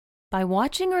By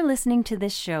watching or listening to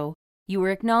this show, you are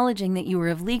acknowledging that you are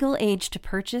of legal age to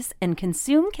purchase and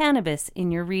consume cannabis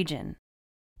in your region.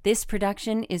 This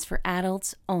production is for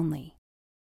adults only.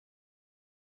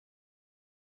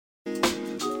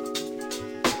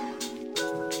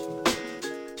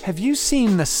 Have you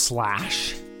seen The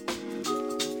Slash?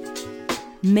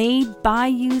 Made by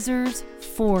users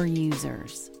for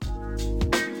users.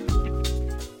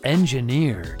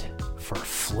 Engineered for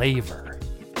flavor.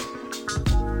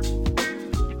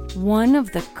 One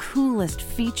of the coolest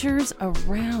features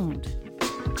around.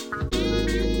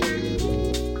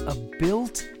 A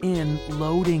built-in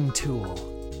loading tool.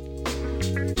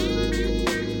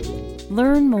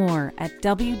 Learn more at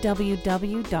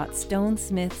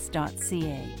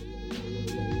www.stonesmiths.ca.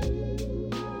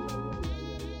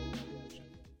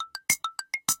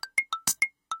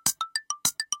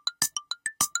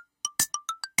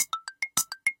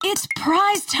 It's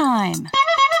prize time!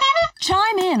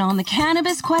 Chime in on the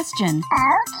cannabis question.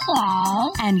 Okay.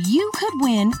 And you could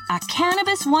win a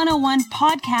Cannabis 101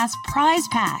 podcast prize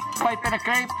pack. Pipe and a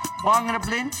crepe, bong and a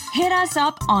blint. Hit us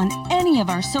up on any of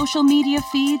our social media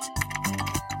feeds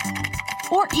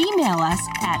or email us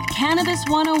at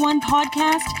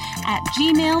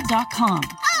cannabis101podcast@gmail.com.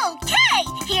 Okay,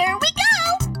 here we go.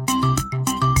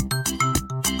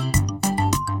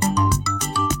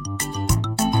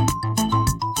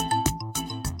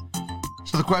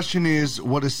 So the question is,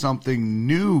 what is something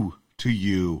new to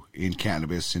you in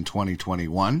cannabis in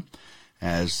 2021?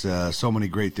 As so many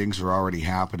great things are already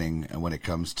happening when it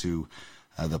comes to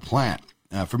the plant.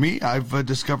 For me, I've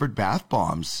discovered bath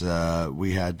bombs.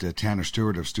 We had Tanner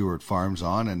Stewart of Stewart Farms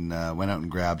on and went out and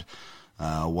grabbed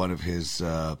one of his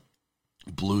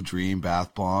Blue Dream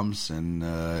bath bombs, and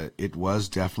it was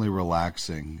definitely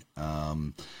relaxing.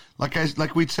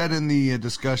 Like we'd said in the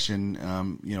discussion,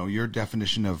 your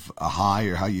definition of a high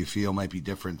or how you feel might be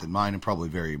different than mine, and probably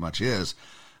very much is.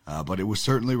 But it was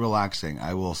certainly relaxing.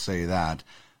 I will say that.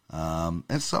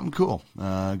 It's something cool,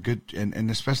 good,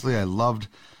 and especially I loved,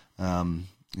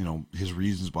 his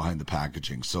reasons behind the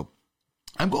packaging. So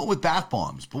I'm going with bath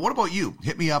bombs. But what about you?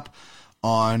 Hit me up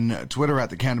on Twitter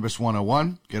at the Cannabis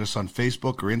 101. Get us on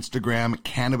Facebook or Instagram,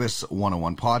 Cannabis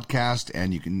 101 Podcast,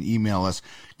 and you can email us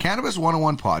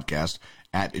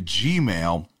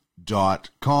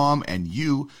cannabis101podcast@gmail.com, and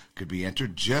you could be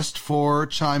entered just for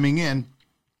chiming in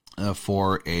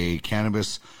for a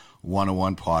Cannabis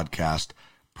 101 Podcast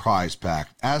prize pack.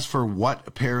 As for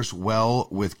what pairs well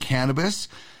with cannabis,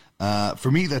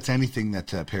 for me, that's anything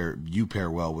that pair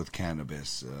well with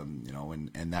cannabis,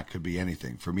 and that could be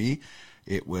anything. For me,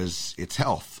 it's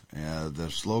health. The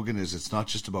slogan is, it's not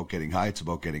just about getting high, it's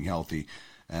about getting healthy.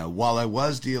 While I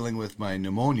was dealing with my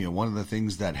pneumonia, one of the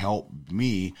things that helped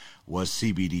me was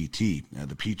CBD tea,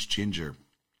 the peach ginger,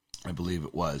 I believe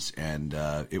it was. And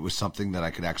it was something that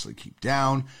I could actually keep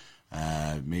down,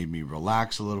 made me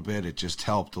relax a little bit. It just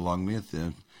helped along with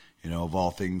of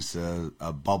all things, a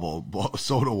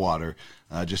soda water,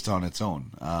 just on its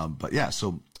own.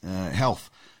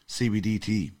 Health, CBD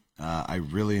tea. I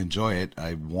really enjoy it.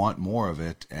 I want more of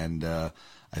it. And I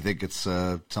think it's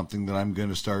something that I'm going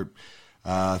to start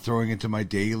throwing into my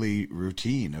daily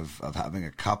routine of having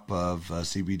a cup of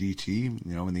CBD tea,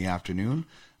 in the afternoon.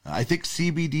 I think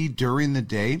CBD during the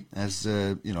day, as,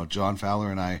 John Fowler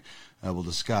and I will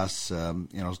discuss,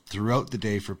 throughout the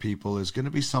day for people is going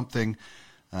to be something,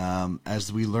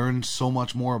 as we learn so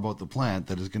much more about the plant,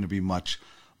 that is going to be much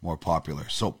more popular.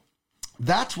 So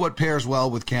that's what pairs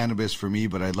well with cannabis for me,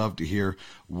 but I'd love to hear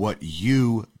what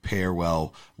you pair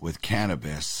well with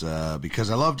cannabis,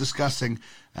 because I love discussing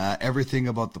everything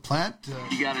about the plant.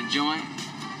 You got a joint?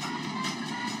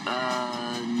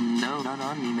 No, not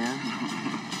on me, man.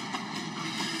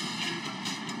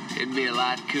 It'd be a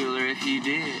lot cooler if you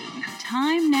did.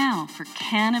 Time now for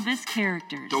Cannabis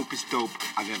Characters. Dopest dope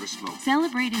I've ever smoked.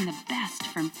 Celebrating the best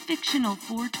from fictional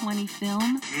 420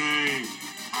 film. Hey,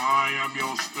 I am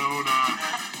your stoner.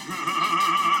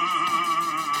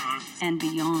 And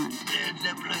beyond.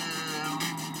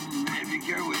 Heavy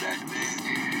girl with that, man.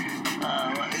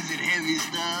 Is it heavy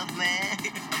stuff, man?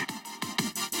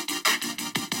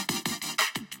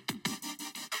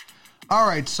 All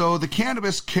right, so the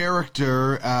cannabis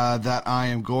character that I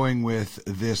am going with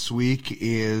this week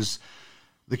is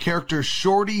the character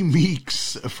Shorty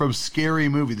Meeks from Scary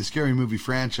Movie, the Scary Movie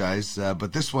franchise,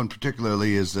 but this one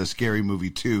particularly is Scary Movie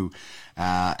 2,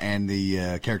 and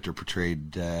the character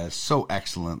portrayed so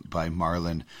excellent by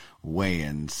Marlon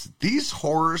Wayans. These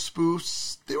horror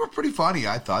spoofs, they were pretty funny,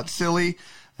 I thought. Silly,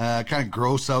 kind of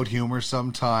gross out humor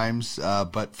sometimes,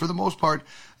 but for the most part,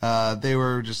 they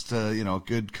were just,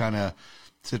 good kind of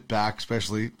sit back,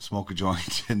 especially smoke a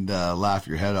joint and laugh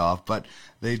your head off. But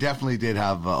they definitely did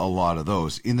have a lot of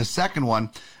those. In the second one,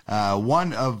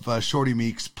 one of Shorty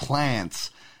Meek's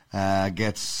plants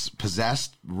gets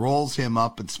possessed, rolls him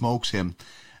up and smokes him.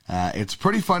 It's a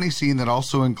pretty funny scene that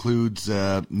also includes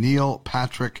Neil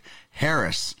Patrick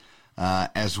Harris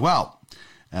as well.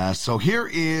 So here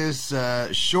is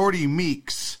Shorty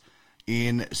Meeks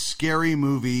in Scary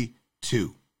Movie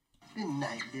 2. Good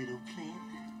night, little plant.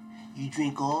 You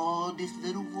drink all this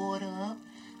little water up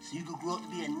so you can grow up to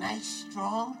be a nice,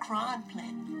 strong crime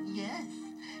plant. Yes,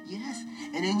 yes.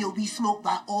 And then you'll be smoked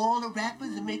by all the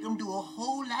rappers and make them do a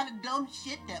whole lot of dumb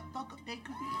shit that fuck up their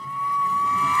career.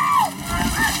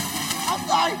 I'm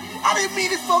sorry. I didn't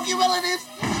mean to smoke your relatives.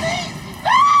 Please,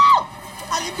 no!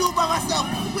 I didn't do it by myself.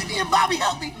 Whitney and Bobby,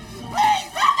 help me.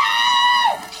 Please, help me!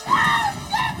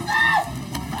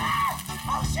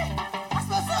 Oh, shit. I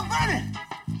smell something burning.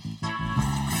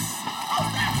 Oh,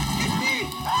 it's me.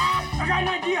 I got an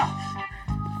idea.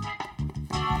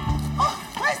 Oh,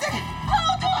 wait a second.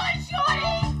 Hold on,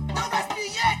 Shorty. Don't rush me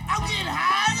yet. I'm getting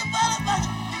high as a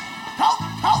motherfucker. Hope.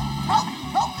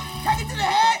 Take it to the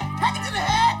head.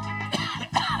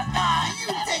 Nah, you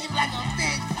take it like a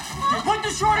bitch. Put the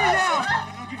Shorty down.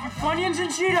 I'll give you Funyuns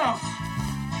and Cheetos.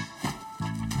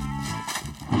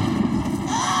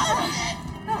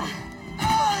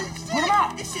 Put him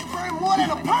out. This shit burn more than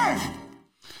a perm.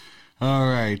 All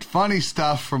right. Funny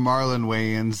stuff from Marlon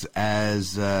Wayans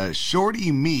as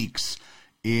Shorty Meeks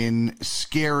in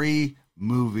Scary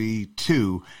Movie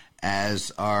 2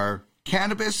 as our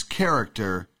cannabis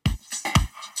character.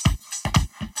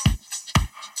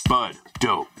 Bud,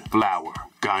 dope, flower,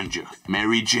 ganja,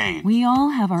 Mary Jane, We all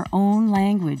have our own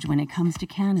language when it comes to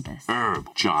cannabis.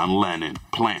 herb, John Lennon,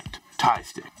 plant, Thai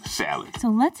stick, salad. So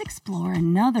let's explore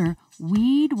another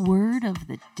weed word of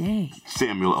the day.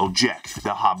 Samuel L. Jackson,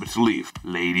 The Hobbit's Leaf,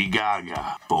 Lady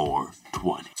Gaga,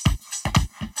 420.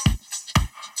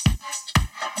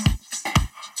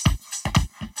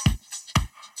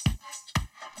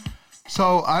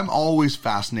 So I'm always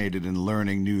fascinated in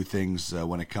learning new things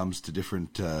when it comes to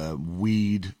different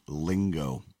weed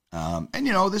lingo. And,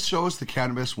 you know, this show is the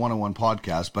Cannabis 101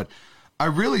 podcast, but I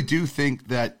really do think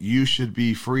that you should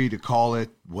be free to call it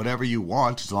whatever you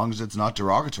want as long as it's not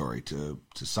derogatory to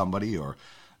somebody or,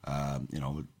 you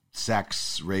know,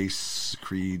 sex, race,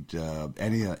 creed,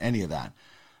 any of that.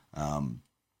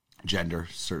 Gender,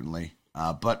 certainly.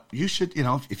 But you should, you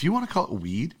know, if you want to call it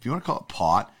weed, if you want to call it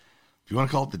pot, if you want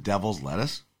to call it the devil's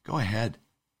lettuce, go ahead.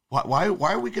 Why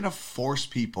are we going to force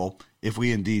people, if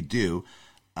we indeed do,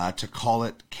 to call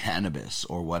it cannabis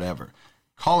or whatever?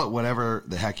 Call it whatever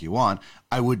the heck you want.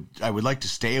 I would like to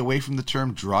stay away from the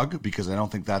term drug because I don't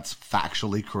think that's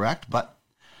factually correct, but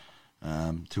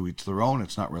to each their own.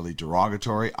 It's not really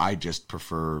derogatory. I just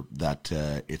prefer that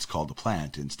it's called a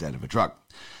plant instead of a drug.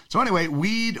 So anyway,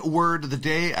 weed word of the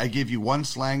day. I give you one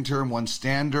slang term, one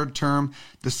standard term.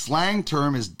 The slang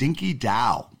term is dinky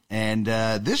dow. And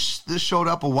this showed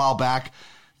up a while back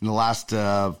in the last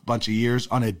bunch of years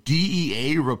on a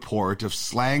DEA report of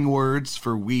slang words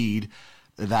for weed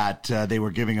that they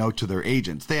were giving out to their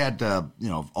agents. They had, you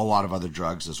know, a lot of other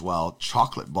drugs as well.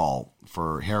 Chocolate ball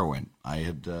for heroin. I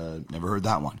had never heard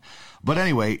that one. But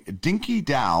anyway, dinky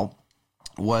dow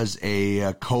was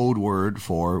a code word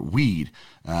for weed,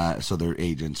 so their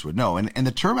agents would know. And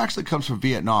the term actually comes from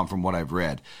Vietnam, from what I've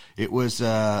read. It was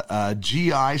a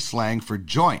GI slang for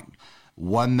joint,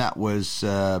 one that was,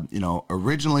 you know,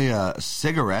 originally a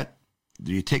cigarette.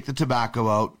 You take the tobacco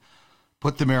out,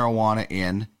 put the marijuana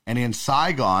in, and in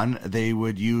Saigon, they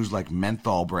would use like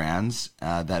menthol brands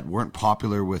that weren't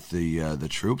popular with the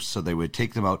troops. So they would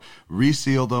take them out,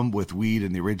 reseal them with weed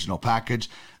in the original package.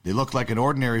 They look like an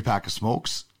ordinary pack of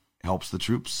smokes. Helps the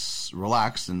troops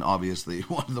relax, and obviously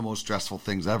one of the most stressful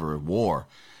things ever, war.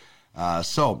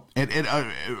 So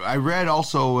I read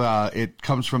also it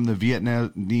comes from the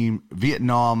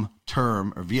Vietnam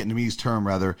term, or Vietnamese term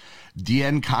rather,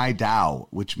 Dien Kai Dao,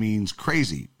 which means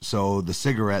crazy. So the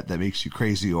cigarette that makes you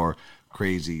crazy, or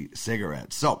crazy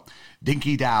cigarette. So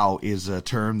dinky Dao is a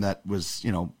term that was,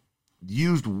 you know,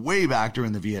 used way back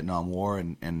during the Vietnam War,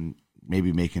 and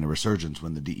maybe making a resurgence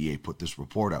when the DEA put this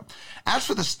report up. As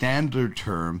for the standard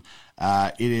term,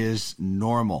 it is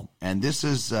normal, and this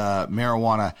is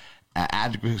marijuana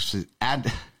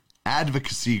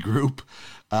advocacy group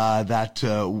that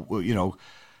you know,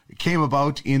 came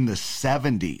about in the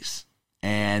 70s.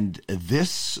 And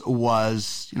this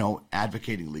was, you know,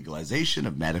 advocating legalization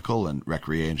of medical and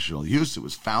recreational use. It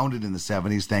was founded in the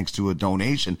 70s thanks to a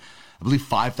donation, I believe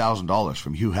 $5,000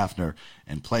 from Hugh Hefner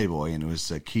and Playboy. And it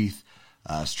was Keith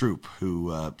Stroop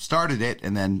who started it,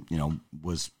 and then, you know,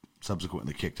 was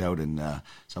subsequently kicked out and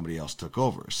somebody else took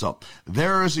over. So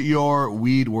there's your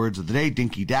weed words of the day.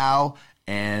 Dinky Dow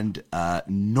and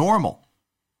Normal,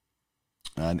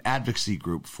 an advocacy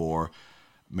group for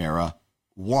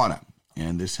marijuana.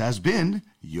 And this has been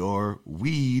your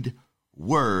weed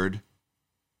word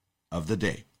of the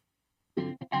day.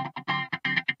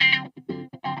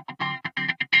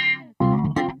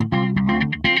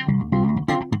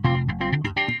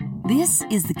 This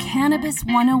is the Cannabis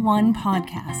 101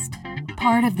 podcast,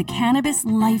 part of the Cannabis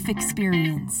Life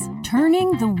Experience,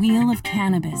 turning the wheel of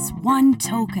cannabis one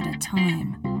toke at a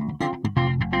time.